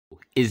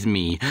is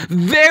me,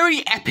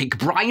 very epic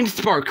Brian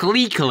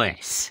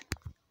Sparkleekless.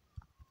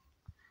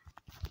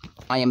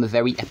 I am a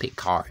very epic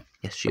car.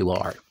 Yes, you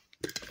are.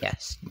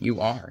 Yes, you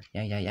are.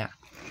 Yeah.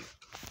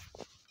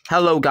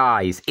 Hello,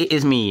 guys. It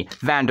is me,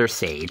 Vander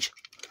Sage.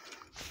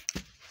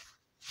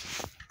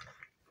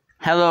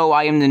 Hello,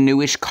 I am the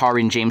newish car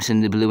in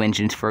Jameson the Blue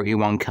Engine's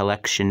 31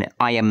 collection.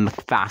 I am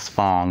Fast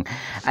Fong,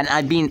 and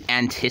I've been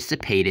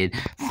anticipated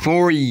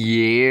for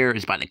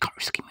years by the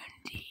cars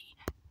community.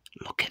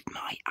 Look at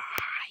my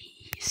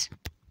eyes.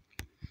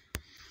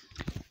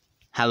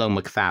 Hello,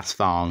 McFast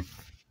Fong.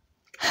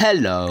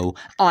 Hello,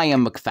 I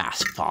am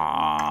McFast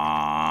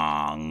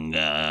Fong.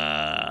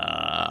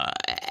 I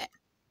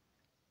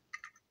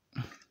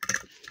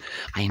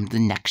am the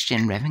next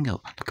gen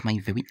Revengo. Look at my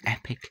very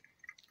epic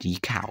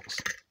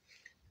decals.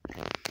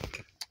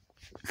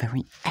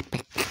 Very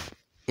epic.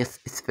 Yes,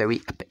 it's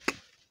very epic.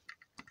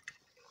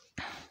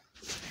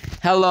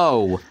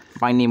 Hello,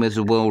 my name is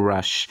Will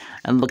Rush,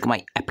 and look at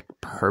my epic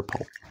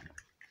purple.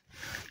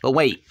 But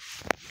wait,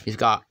 you've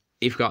got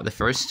the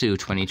first two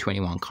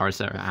 2021 cars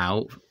that are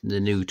out, the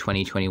new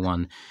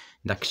 2021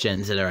 next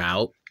gens that are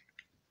out.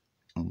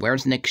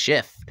 Where's Nick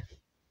Shift?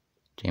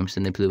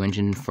 Jameson the Blue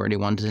Engine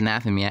 41 doesn't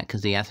have him yet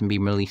because he hasn't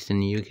been released in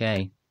the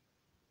UK.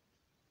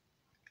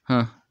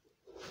 Huh.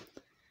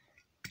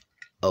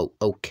 Oh,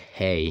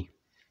 okay.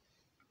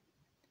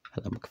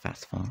 Hello,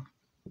 McFast Phone.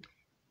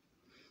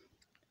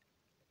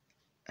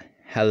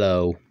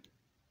 Hello.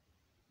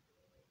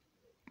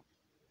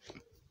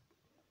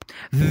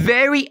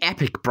 Very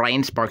epic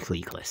Brian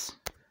Sparkleekless.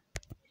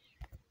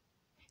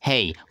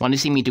 Hey, want to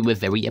see me do a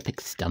very epic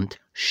stunt?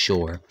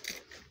 Sure.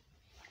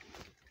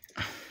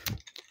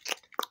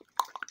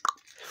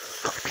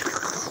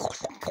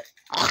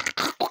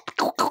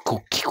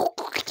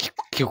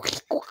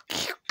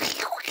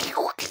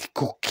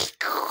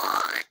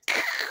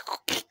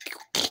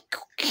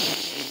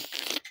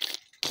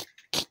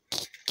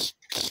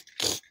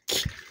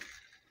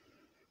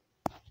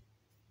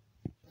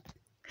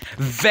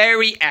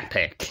 Very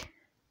epic.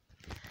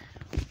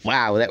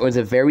 Wow, that was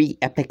a very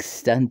epic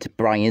stunt,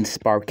 Brian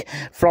Spark,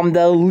 from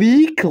the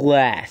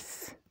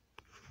Leakless.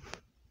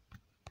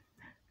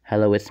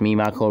 Hello, it's me,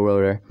 Michael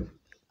Roeder.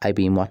 I've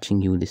been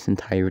watching you this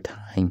entire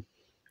time.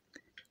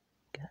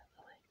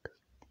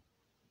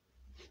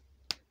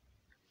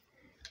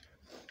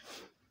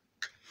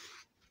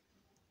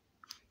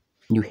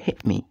 You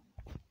hit me.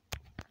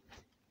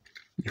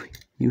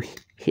 You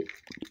hit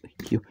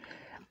you.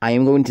 I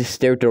am going to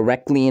stare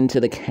directly into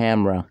the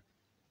camera.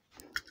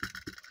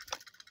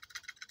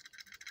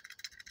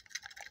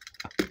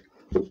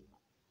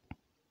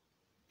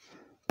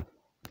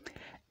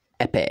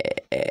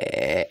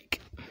 Epic.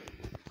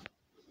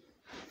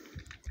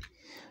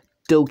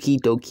 Doki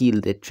Doki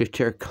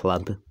Literature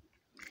Club.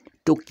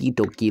 Doki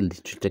Doki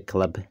Literature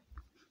Club.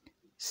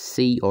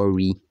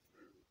 Sayori.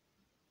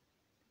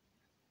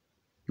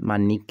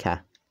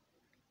 Manika.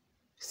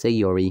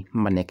 Sayori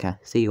Manika.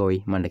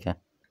 Sayori Manika.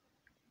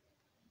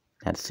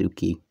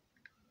 Natsuki.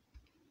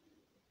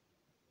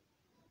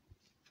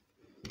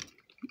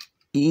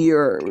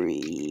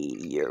 Yuri.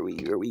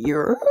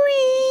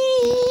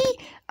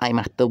 I'm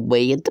at the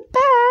way at the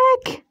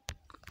back.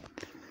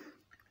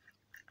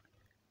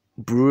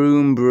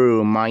 Broom.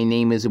 My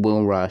name is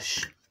Will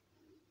Rush.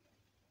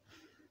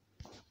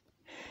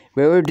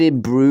 Where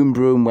did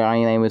Broom,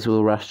 my name is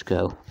Will Rush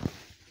go?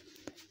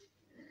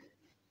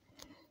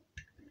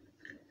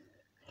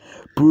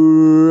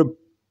 Broom.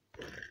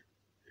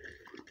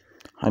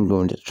 I'm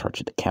going to charge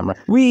the camera.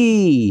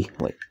 Wee!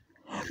 Wait.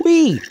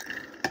 Wee!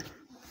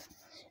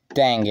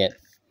 Dang it.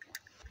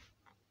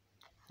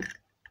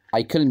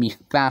 I couldn't be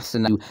fast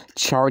enough to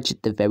charge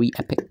the very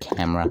epic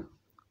camera.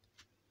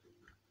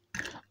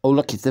 Oh,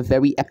 look, it's a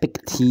very epic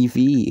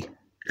TV.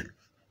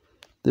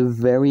 The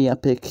very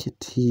epic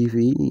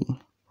TV.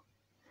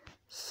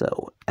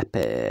 So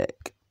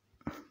epic.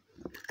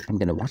 I'm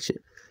gonna watch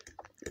it.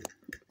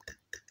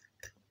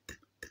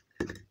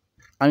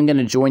 I'm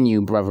gonna join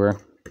you, brother.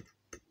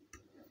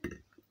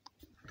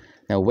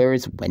 Now, where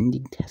is Wendy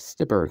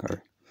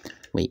Testaburger?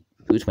 Wait,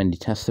 who's Wendy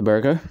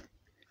Testaburger?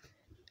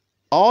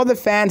 All the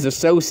fans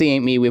associate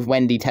me with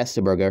Wendy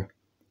Testaburger.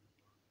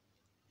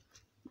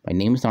 My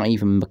name's not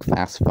even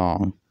McFast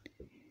Fong.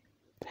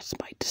 That's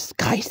my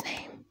disguise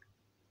name.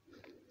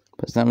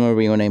 But it's not my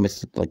real name,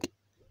 it's like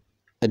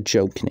a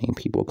joke name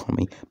people call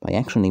me. My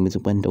actual name is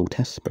Wendell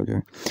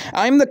Testaburger.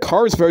 I'm the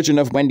Cars version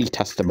of Wendy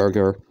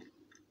Testaburger.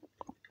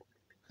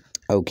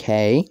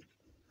 Okay.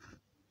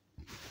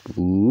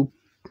 Ooh.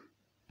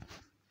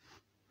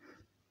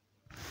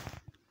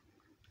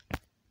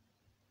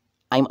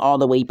 I'm all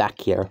the way back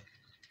here.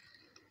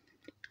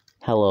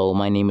 Hello,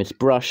 my name is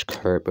Brush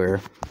Kerber.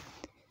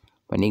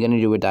 When are you going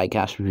to do a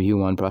diecast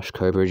review on Brush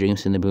Kerber,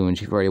 Jameson the Boon,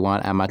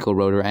 G41, and Michael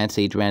Roeder, and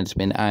Sage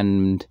Ransman,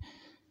 and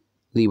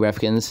Lee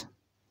Refkins?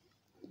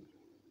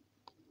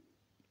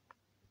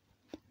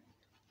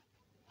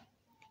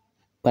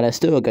 But I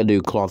still got to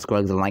do Claude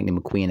Scruggs, and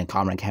Lightning McQueen, and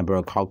Conrad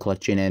Kemper, Carl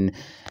Clutchinen,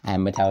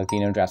 and Metallic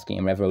Dino Drasky,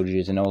 and Rev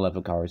Rodgers, and all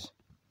other cars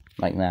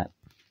like that.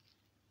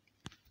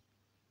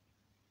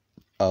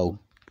 Oh.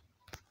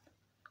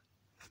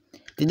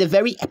 Did the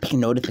very epic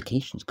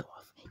notifications go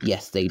off?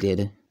 Yes, they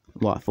did.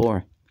 What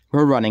for?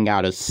 We're running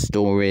out of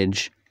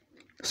storage.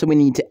 So we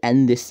need to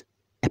end this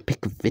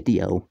epic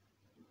video.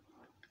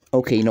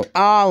 Okay, you know,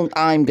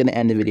 I'm gonna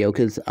end the video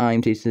because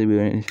I'm tasting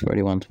his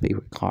 41's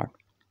favorite car.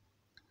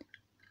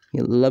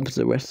 He loves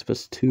the rest of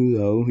us too,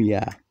 though.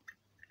 Yeah.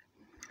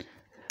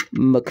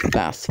 Look,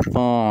 Fast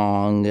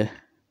Fong.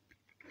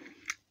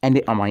 End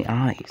it on my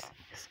eyes.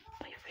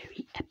 My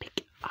very epic